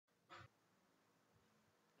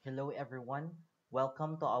Hello everyone.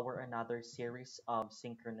 Welcome to our another series of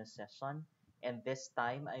synchronous session. And this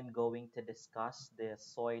time I'm going to discuss the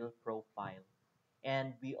soil profile.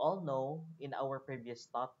 And we all know in our previous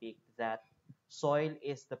topic that soil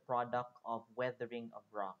is the product of weathering of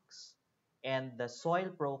rocks. And the soil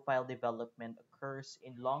profile development occurs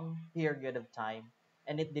in long period of time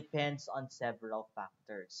and it depends on several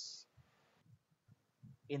factors.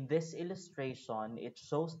 In this illustration, it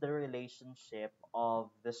shows the relationship of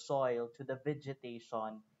the soil to the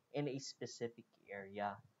vegetation in a specific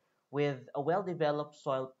area. With a well-developed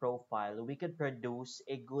soil profile, we could produce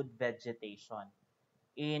a good vegetation.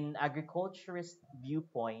 In agriculturist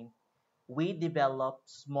viewpoint, we develop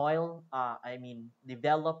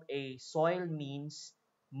a soil means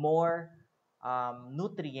more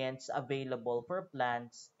nutrients available for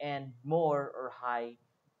plants and more or high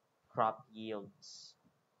crop yields.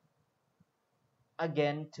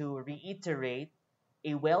 Again, to reiterate,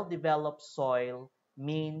 a well-developed soil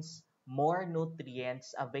means more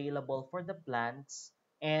nutrients available for the plants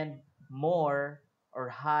and more or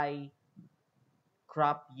high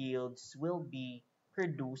crop yields will be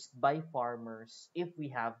produced by farmers if we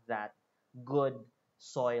have that good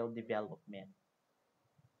soil development.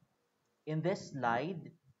 In this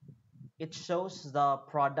slide, it shows the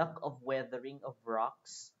product of weathering of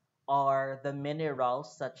rocks are the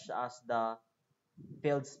minerals such as the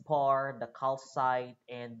feldspar, the calcite,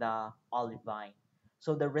 and the olivine.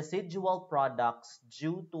 So the residual products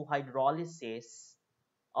due to hydrolysis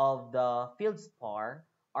of the feldspar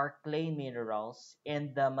are clay minerals,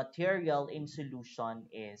 and the material in solution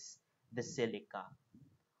is the silica.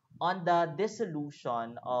 On the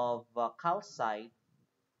dissolution of calcite,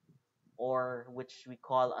 or which we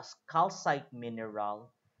call as calcite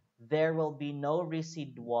mineral, there will be no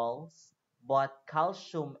residuals, but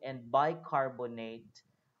calcium and bicarbonate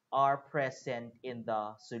are present in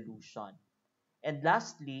the solution. And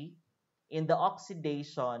lastly, in the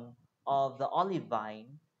oxidation of the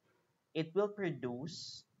olivine, it will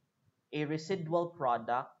produce a residual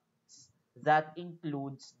product that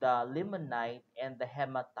includes the limonite and the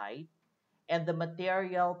hematite, and the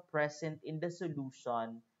material present in the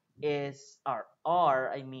solution are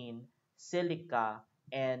silica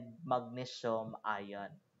and magnesium ion.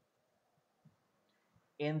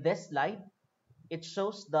 In this slide, it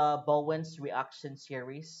shows the Bowen's reaction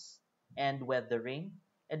series and weathering,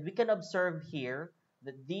 and we can observe here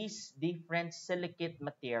that these different silicate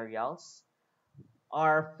materials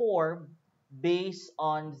are formed based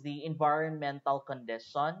on the environmental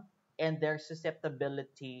condition and their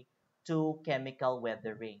susceptibility to chemical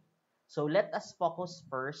weathering. So let us focus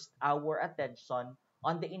first our attention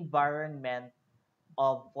on the environment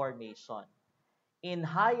of formation. In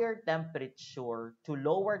higher temperature to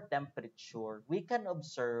lower temperature, we can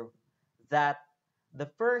observe that the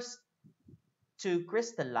first to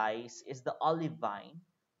crystallize is the olivine,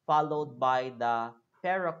 followed by the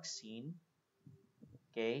pyroxene,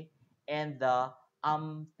 okay, and the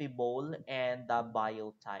amphibole and the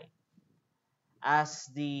biotite. As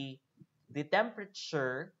the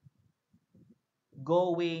temperature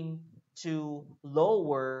going to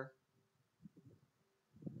lower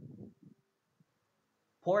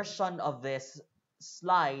portion of this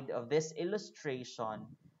slide of this illustration,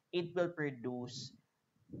 it will produce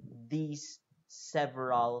these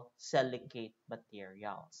several silicate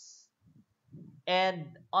materials.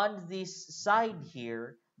 And on this side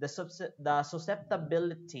here, the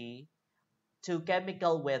susceptibility to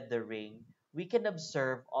chemical weathering, we can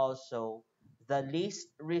observe also the least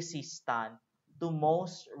resistant to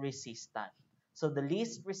most resistant. So the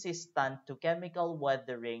least resistant to chemical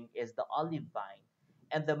weathering is the olivine,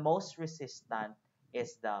 and the most resistant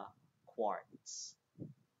is the quartz.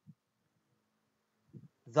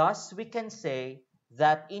 Thus, we can say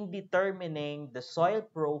that in determining the soil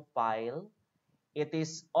profile, it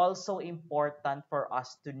is also important for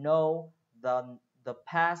us to know the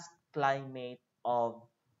past climate of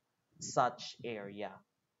such area.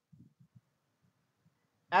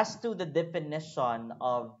 As to the definition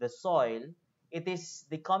of the soil, it is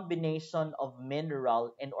the combination of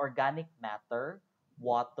mineral and organic matter,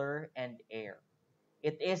 water, and air.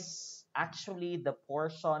 It is actually the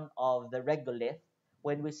portion of the regolith.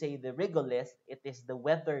 When we say the regolith, it is the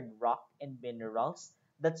weathered rock and minerals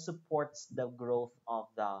that supports the growth of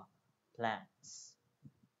the plants.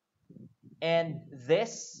 And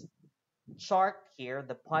this chart here,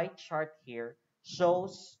 the pie chart here,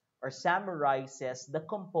 shows or summarizes the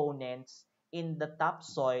components in the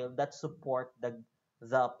topsoil that support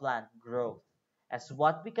the plant growth. As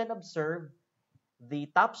what we can observe, the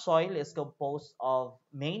topsoil is composed of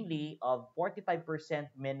mainly of 45%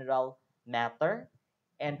 mineral matter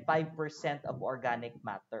and 5% of organic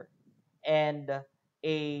matter, and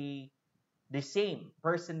a the same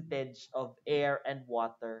percentage of air and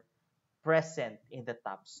water present in the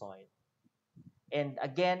topsoil. And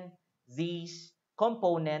again, these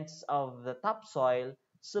components of the topsoil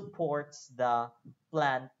supports the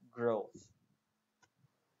plant growth.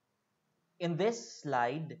 In this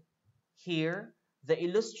slide, here, the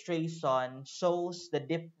illustration shows the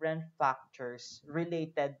different factors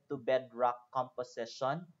related to bedrock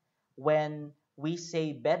composition. When we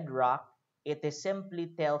say bedrock, it is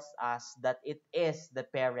simply tells us that it is the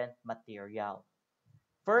parent material.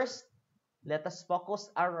 First, let us focus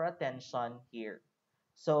our attention here.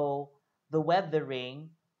 So, the weathering,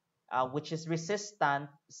 which is resistant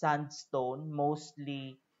sandstone,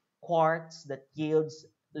 mostly quartz that yields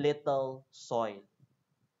little soil.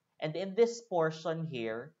 And in this portion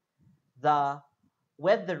here, the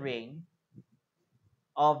weathering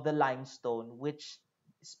of the limestone, which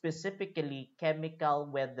specifically chemical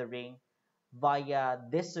weathering via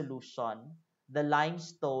dissolution, the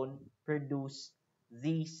limestone produce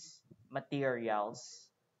these materials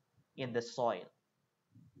in the soil.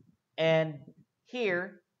 And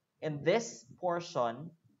here, in this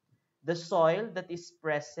portion, the soil that is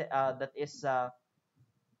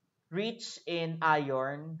rich in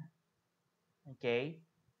iron, okay,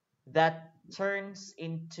 that turns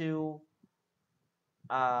into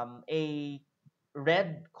a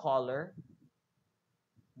red color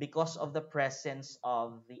because of the presence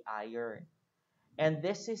of the iron. And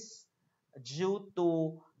this is due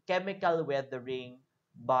to chemical weathering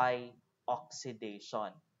by oxidation.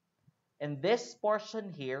 In this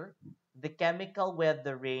portion here, the chemical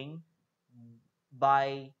weathering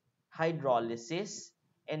by hydrolysis,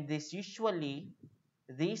 and this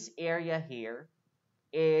area here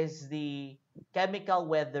is the chemical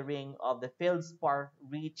weathering of the feldspar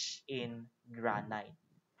rich in granite.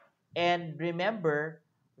 And remember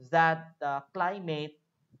that climate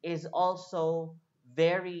is also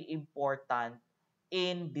very important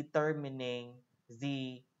in determining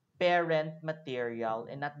the parent material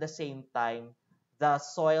and at the same time the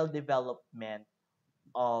soil development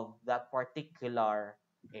of that particular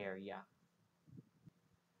area.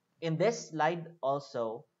 In this slide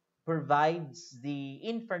also provides the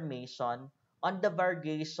information on the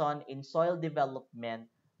variation in soil development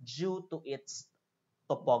due to its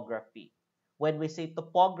topography. When we say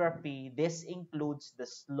topography, this includes the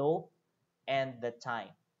slope and the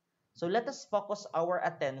time. So let us focus our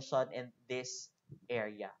attention in this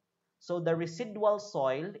area. So the residual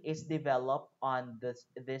soil is developed on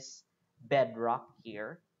this bedrock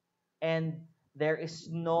here, and there is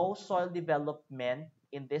no soil development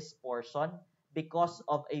in this portion because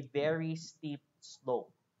of a very steep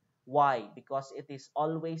slope. Why? Because it is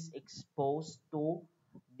always exposed to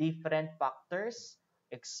different factors,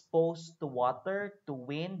 exposed to water, to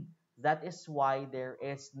wind. That is why there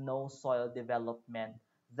is no soil development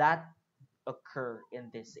that occur in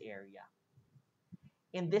this area.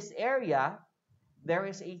 In this area, there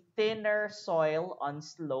is a thinner soil on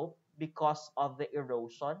slope because of the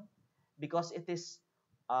erosion, because it is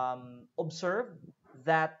observed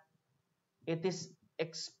that it is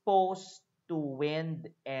exposed to wind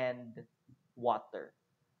and water.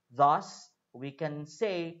 Thus, we can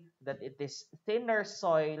say that it is thinner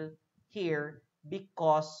soil here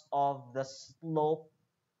because of the slope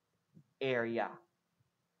area.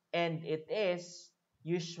 And it is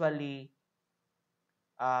usually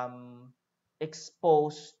um,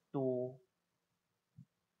 exposed to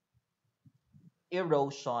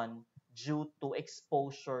erosion due to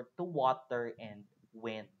exposure to water and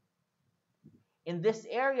wind. In this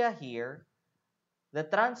area here, the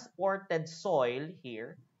transported soil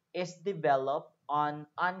here is developed on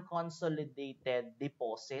unconsolidated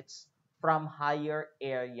deposits from higher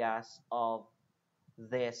areas of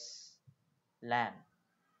this land.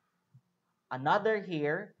 Another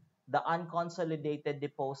here, the unconsolidated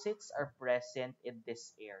deposits are present in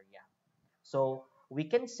this area. So we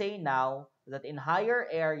can say now that in higher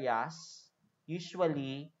areas,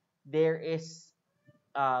 usually there is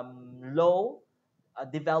low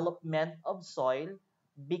development of soil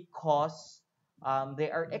because they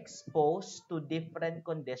are exposed to different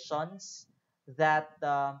conditions that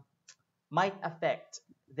might affect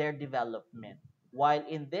their development. While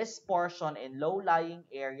in this portion, in low-lying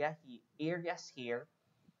areas here,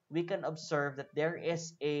 we can observe that there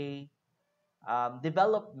is a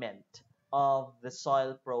development of the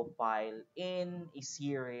soil profile in a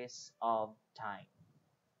series of time.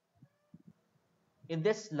 In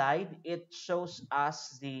this slide, it shows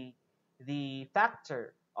us the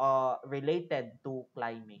factor related to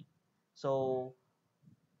climate. So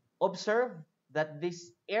observe that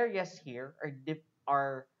these areas here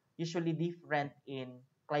are usually different in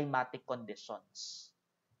climatic conditions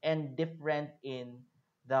and different in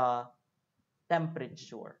the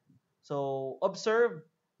temperature. So observe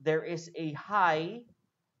there is a high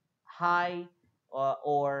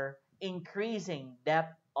or increasing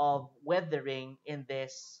depth of weathering in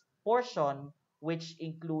this portion, which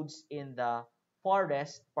includes in the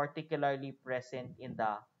forest, particularly present in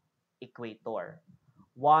the equator.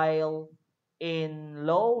 While in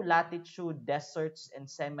low latitude deserts and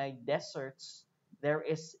semi-deserts, there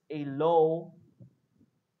is a low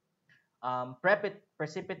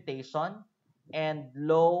precipitation and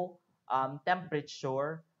low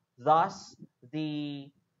temperature. Thus,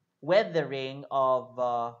 the weathering of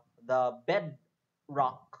the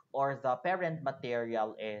bedrock or the parent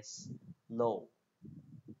material is low.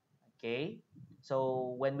 Okay?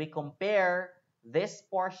 So, when we compare this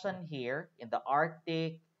portion here in the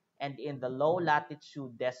Arctic and in the low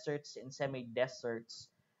latitude deserts and semi-deserts,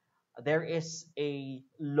 there is a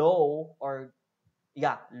low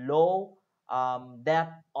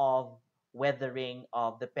depth of weathering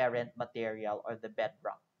of the parent material or the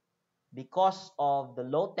bedrock because of the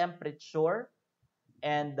low temperature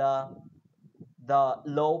and the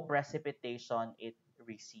low precipitation it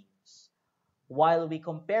receives. While we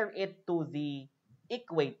compare it to the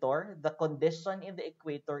equator, the condition in the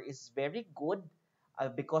equator is very good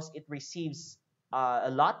because it receives a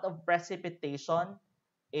lot of precipitation,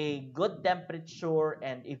 a good temperature,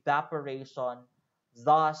 and evaporation.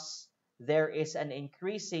 Thus,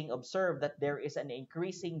 observe that there is an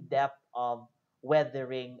increasing depth of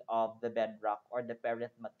weathering of the bedrock or the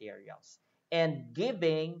parent materials and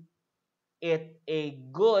giving it a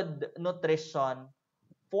good nutrition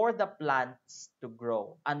for the plants to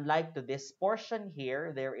grow. Unlike to this portion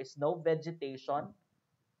here, there is no vegetation,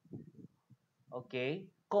 okay,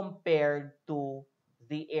 compared to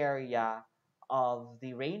the area of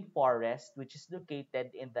the rainforest, which is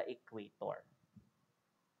located in the equator.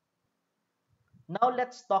 Now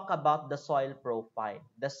let's talk about the soil profile.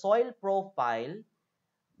 The soil profile,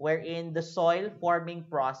 wherein the soil forming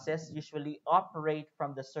process usually operate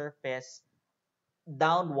from the surface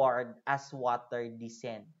downward as water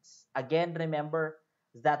descends. Again, remember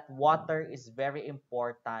that water is very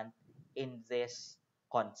important in this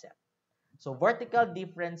concept. So vertical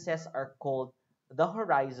differences are called the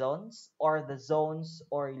horizons or the zones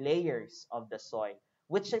or layers of the soil,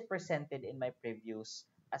 which I presented in my previous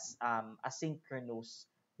asynchronous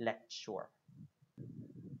lecture.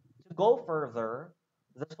 To go further,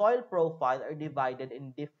 the soil profile are divided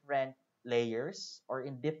in different layers or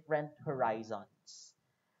in different horizons.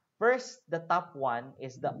 First, the top one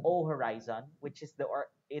is the O horizon, which is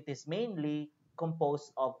it is mainly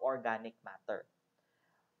composed of organic matter.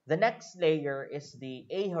 The next layer is the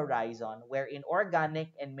A horizon, wherein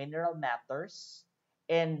organic and mineral matters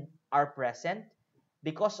and are present.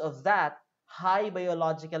 Because of that, high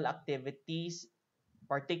biological activities,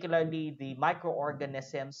 particularly the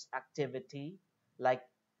microorganisms activity, like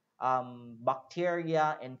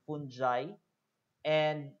bacteria and fungi,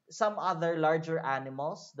 and some other larger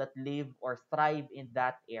animals that live or thrive in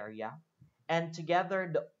that area. And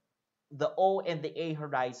together, the O and the A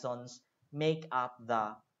horizons make up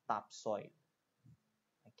the topsoil.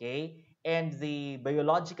 Okay? And the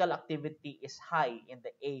biological activity is high in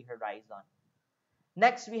the A horizon.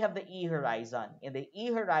 Next, we have the E horizon. In the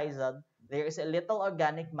E horizon, there is a little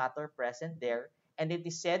organic matter present there, and it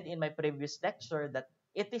is said in my previous lecture that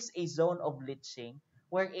it is a zone of leaching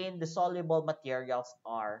wherein the soluble materials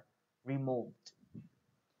are removed.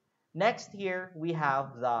 Next here, we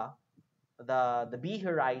have the B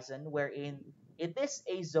horizon wherein it is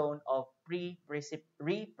a zone of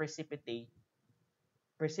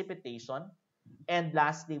precipitation. And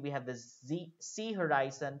lastly, we have the C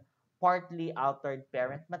horizon, partly altered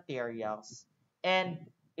parent materials.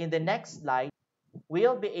 And in the next slide,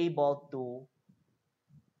 we'll be able to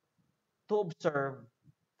observe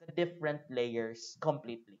the different layers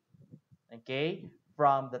completely, okay,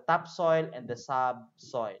 from the topsoil and the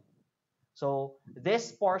subsoil. So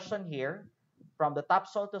this portion here, from the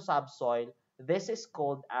topsoil to subsoil, this is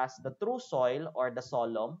called as the true soil or the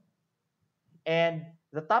solum. And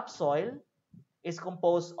the topsoil is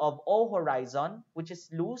composed of O horizon, which is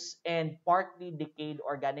loose and partly decayed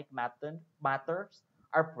organic matters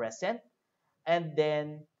are present, and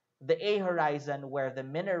then the A horizon where the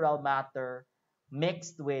mineral matter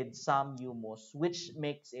mixed with some humus, which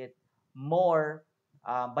makes it more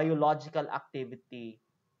biological activity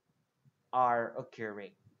are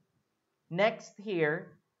occurring. Next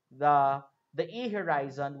here, the E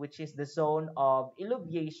horizon, which is the zone of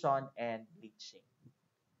illuviation and bleaching.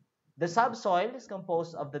 The subsoil is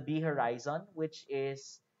composed of the B horizon, which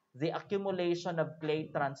is the accumulation of clay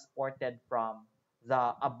transported from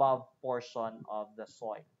the above portion of the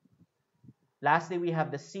soil. Lastly, we have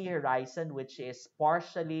the C horizon, which is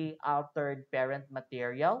partially altered parent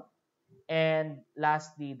material. And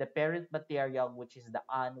lastly, the parent material, which is the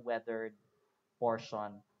unweathered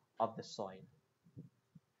portion of the soil.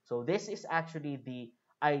 So this is actually the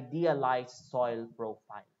idealized soil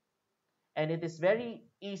profile. And it is very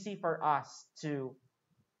easy for us to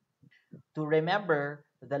remember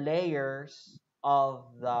the layers of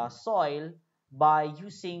the soil by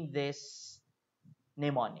using this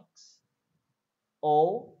mnemonics.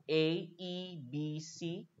 O, A, E, B,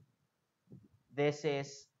 C. This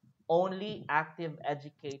is only active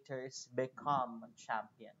educators become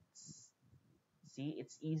champions. See,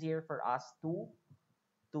 it's easier for us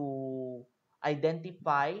to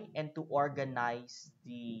identify and to organize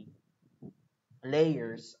the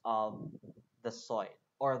layers of the soil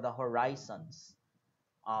or the horizons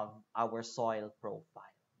of our soil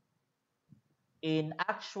profile. In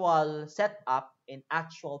actual setup, in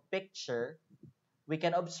actual picture, we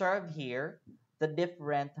can observe here the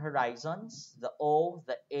different horizons, the O,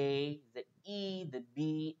 the A, the E, the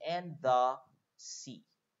B, and the C.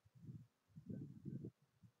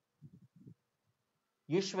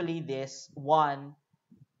 Usually this one,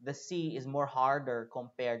 the C is more harder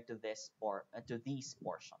compared to to these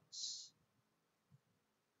portions.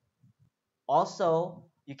 Also,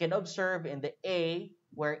 you can observe in the A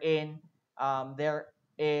wherein there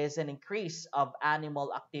is an increase of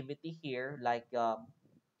animal activity here, like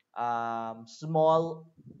small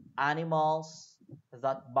animals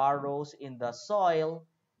that burrows in the soil.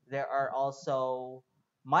 There are also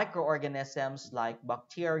microorganisms like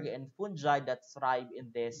bacteria and fungi that thrive in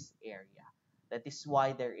this area. That is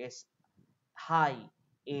why there is high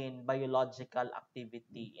in biological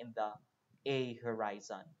activity in the A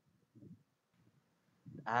horizon.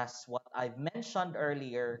 As what I've mentioned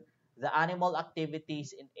earlier, the animal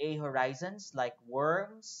activities in A horizons like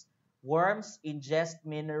worms. Worms ingest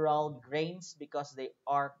mineral grains because they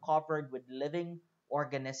are covered with living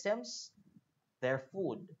organisms, their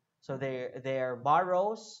food. So their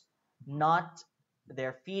burrows, not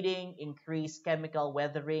their feeding, increase chemical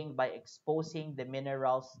weathering by exposing the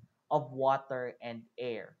minerals of water and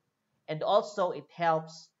air. And also it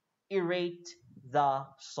helps aerate the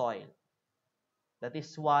soil. That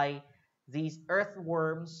is why these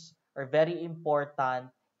earthworms are very important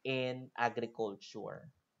in agriculture.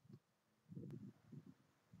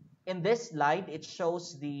 In this slide, it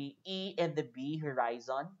shows the E and the B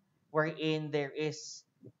horizon, wherein there is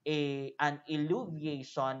an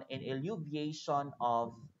illuviation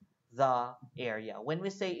of the area. When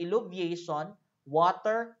we say illuviation,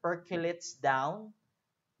 water percolates down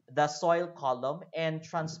the soil column and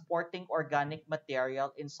transporting organic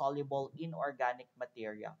material, insoluble inorganic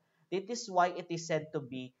material. That is why it is said to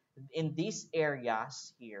be in these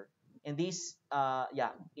areas here, in these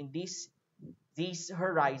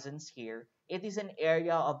horizons here, it is an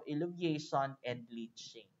area of illuviation and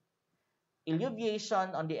leaching.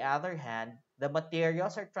 Illuviation, on the other hand, the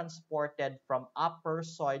materials are transported from upper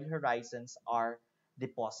soil horizons are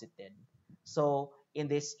deposited. So in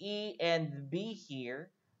this E and B here,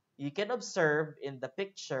 you can observe in the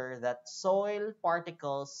picture that soil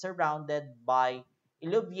particles surrounded by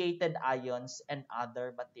illuviated ions and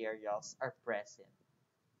other materials are present.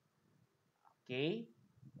 Okay?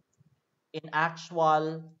 In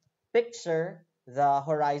actual picture, the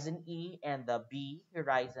horizon E and the B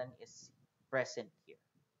horizon is present here,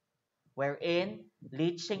 wherein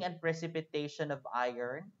leaching and precipitation of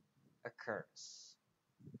iron occurs.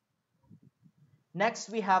 Next,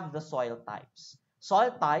 we have the soil types.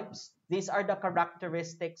 Soil types, these are the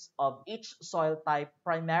characteristics of each soil type,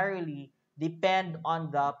 primarily depend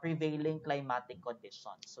on the prevailing climatic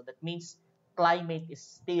conditions. So that means climate is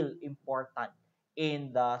still important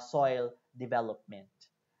in the soil development.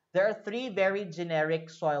 There are three very generic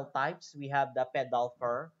soil types. We have the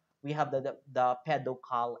pedalfer, we have the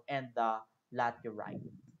pedocalc, and the laterite.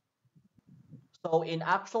 So in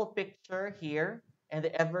actual picture here, in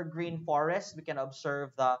the evergreen forest, we can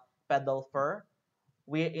observe the pedal fir.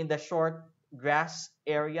 We in the short grass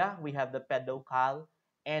area, we have the pedocalc,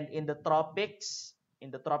 and in the tropics,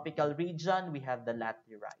 in the tropical region, we have the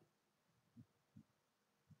laterite.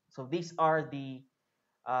 So these are the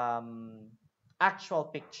um, actual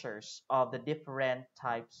pictures of the different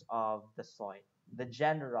types of the soil, the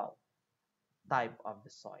general type of the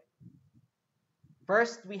soil.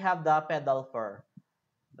 First, we have the pedal fir.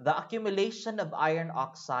 The accumulation of iron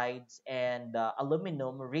oxides and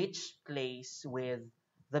aluminum rich clays with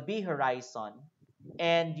the B horizon.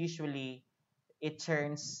 and usually it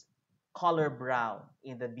turns color brown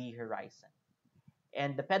in the B horizon.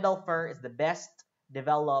 And the pedal fir is the best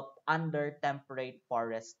developed under temperate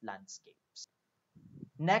forest landscapes.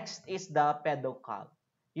 Next is the pedocal.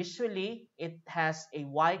 Usually, it has a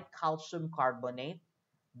white calcium carbonate,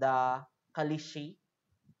 the kalishi,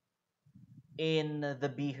 in the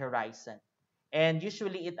B horizon. And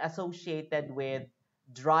usually, it associated with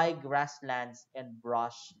dry grasslands and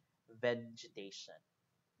brush vegetation.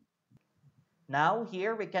 Now,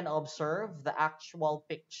 here we can observe the actual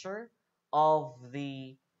picture of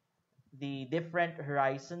the different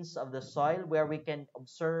horizons of the soil where we can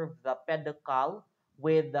observe the peduncle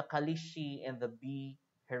with the kalishi and the B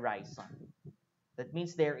horizon. That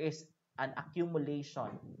means there is an accumulation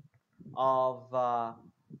of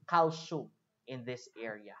calcium in this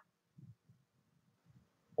area,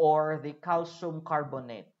 or the calcium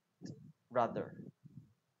carbonate rather.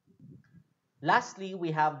 Lastly,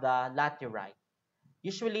 we have the laterite.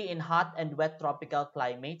 Usually in hot and wet tropical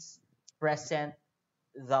climates, present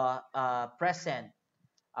the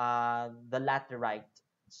laterite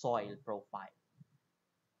soil profile,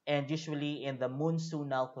 and usually in the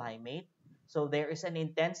monsoonal climate. So there is an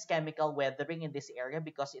intense chemical weathering in this area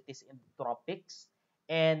because it is in the tropics,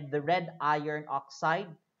 and the red iron oxide,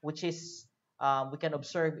 which is we can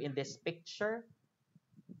observe in this picture,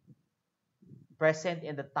 present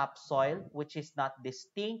in the topsoil, which is not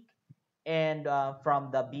distinct and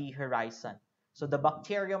from the B horizon. So the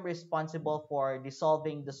bacterium responsible for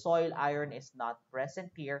dissolving the soil iron is not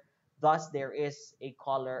present here. Thus, there is a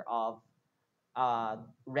color of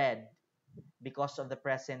red because of the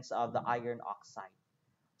presence of the iron oxide.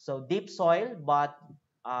 So deep soil, but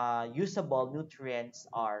usable nutrients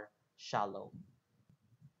are shallow.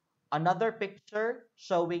 Another picture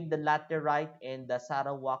showing the laterite in the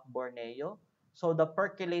Sarawak, Borneo. So the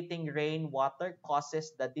percolating rainwater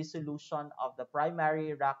causes the dissolution of the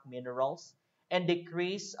primary rock minerals and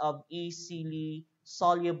decrease of easily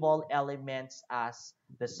soluble elements as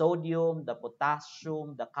the sodium, the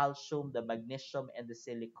potassium, the calcium, the magnesium, and the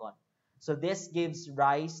silicon. So this gives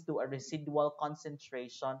rise to a residual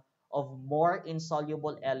concentration of more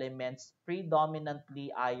insoluble elements,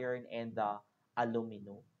 predominantly iron and the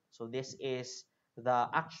aluminum. So this is the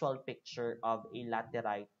actual picture of a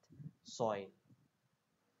laterite soil.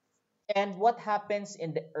 And what happens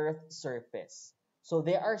in the earth surface? So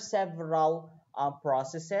there are several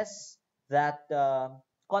processes that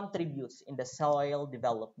contributes in the soil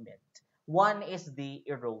development. One is the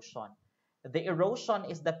erosion. The erosion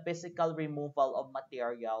is the physical removal of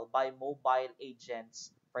material by mobile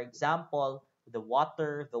agents, for example, the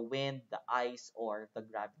water, the wind, the ice, or the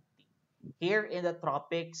gravity. Here in the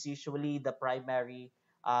tropics, usually the primary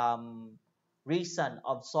um, reason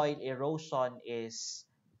of soil erosion is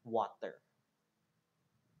water.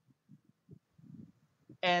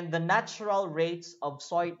 And the natural rates of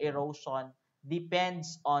soil erosion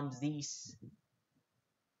depends on these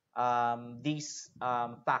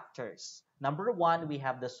factors. Number one, we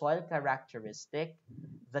have the soil characteristic,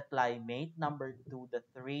 the climate. Number two, the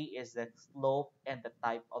three is the slope and the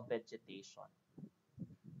type of vegetation.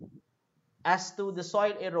 As to the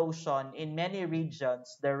soil erosion, in many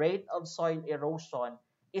regions, the rate of soil erosion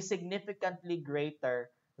is significantly greater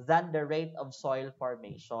than the rate of soil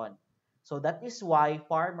formation. So that is why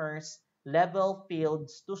farmers level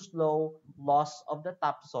fields to slow loss of the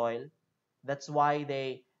topsoil. That's why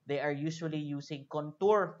they are usually using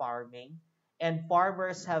contour farming, and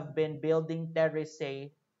farmers have been building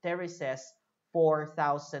terraces for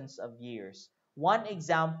thousands of years. One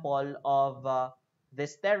example of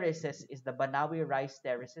these terraces is the Banawi rice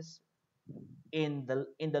terraces in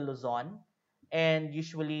the Luzon, and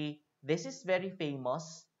usually this is very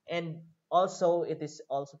famous, and also it is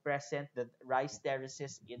also present the rice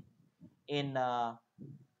terraces in uh,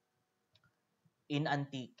 in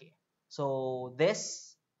Antique. So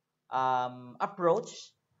this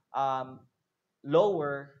approach um,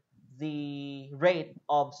 lower the rate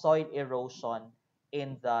of soil erosion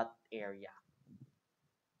in that area.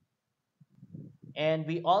 And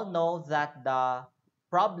we all know that the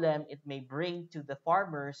problem it may bring to the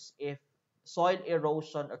farmers if soil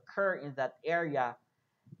erosion occur in that area,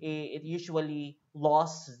 it usually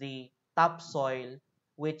lost the topsoil,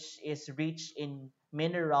 which is rich in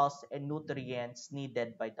minerals and nutrients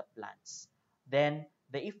needed by the plants. Then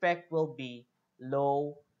the effect will be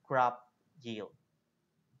low crop yield.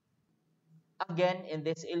 Again, in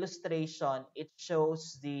this illustration, it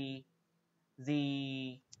shows the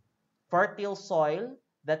fertile soil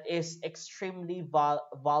that is extremely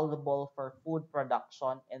valuable for food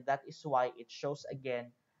production, and that is why it shows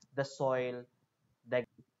again the soil diagram.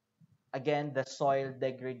 again, the soil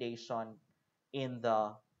degradation in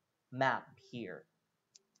the map here.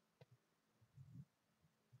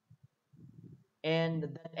 And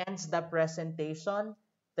that ends the presentation.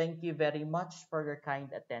 Thank you very much for your kind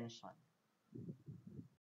attention.